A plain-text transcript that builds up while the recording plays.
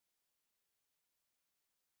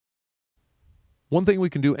One thing we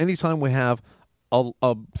can do anytime we have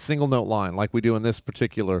a single note line, like we do in this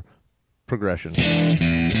particular progression,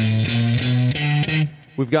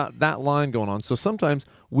 we've got that line going on. So sometimes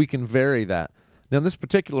we can vary that. Now in this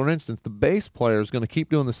particular instance, the bass player is going to keep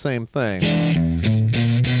doing the same thing.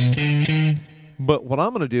 But what I'm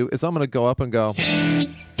going to do is I'm going to go up and go.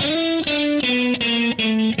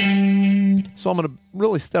 So I'm going to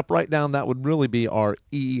really step right down. That would really be our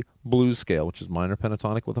E blues scale, which is minor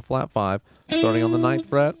pentatonic with a flat 5, starting on the 9th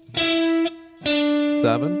fret,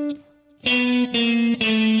 7,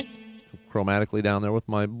 chromatically down there with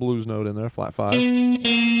my blues note in there, flat 5,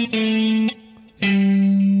 and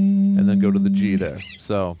then go to the G there.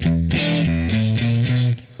 So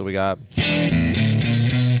we got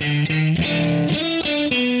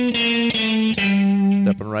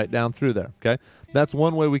stepping right down through there, okay? That's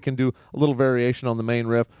one way we can do a little variation on the main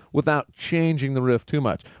riff without changing the riff too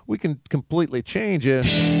much. We can completely change it,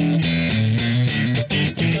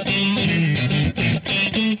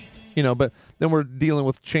 you know, but then we're dealing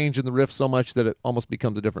with changing the riff so much that it almost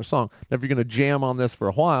becomes a different song. Now, if you're going to jam on this for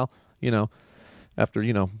a while, you know, after,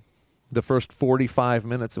 you know, the first 45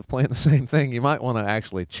 minutes of playing the same thing, you might want to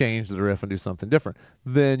actually change the riff and do something different.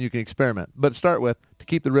 Then you can experiment. But start with, to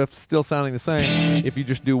keep the riff still sounding the same, if you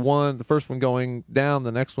just do one, the first one going down,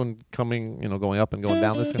 the next one coming, you know, going up and going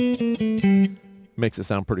down, this makes it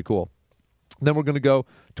sound pretty cool. Then we're going to go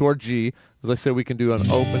to our G. As I said, we can do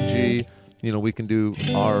an open G. You know, we can do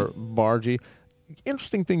our bar G.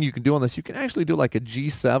 Interesting thing you can do on this, you can actually do like a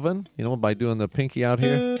G7, you know, by doing the pinky out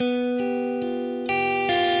here.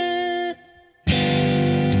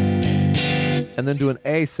 And then do an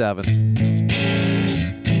A7.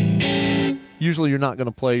 Usually you're not going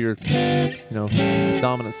to play your, you know,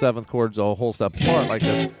 dominant 7th chords a whole step apart like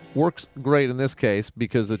this. Works great in this case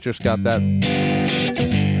because it just got that.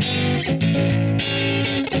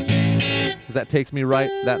 Because that takes me right,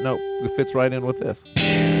 that note fits right in with this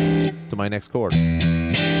to my next chord.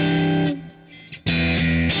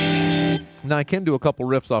 Now I can do a couple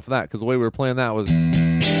riffs off of that because the way we were playing that was.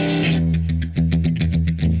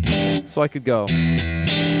 So I could go.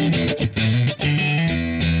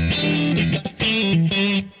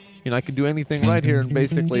 You know, I could do anything right here and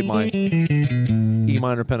basically my E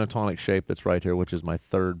minor pentatonic shape that's right here, which is my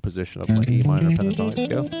 3rd position of my E minor pentatonic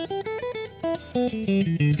scale.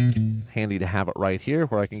 Handy to have it right here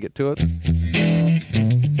where I can get to it.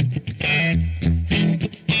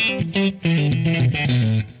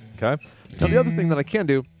 Okay. Now the other thing that I can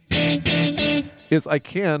do is I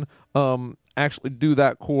can actually do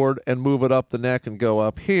that chord and move it up the neck and go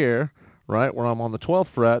up here, right, where I'm on the 12th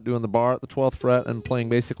fret, doing the bar at the 12th fret and playing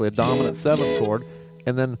basically a dominant 7th chord,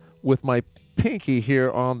 and then with my pinky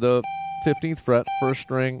here on the 15th fret, 1st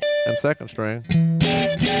string and 2nd string,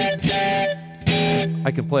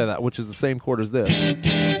 I can play that, which is the same chord as this.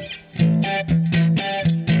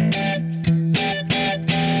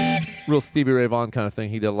 Real Stevie Ray Vaughan kind of thing.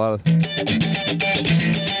 He did a lot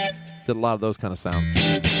of those kind of sounds.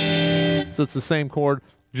 So it's the same chord,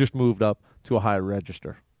 just moved up to a higher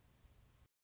register.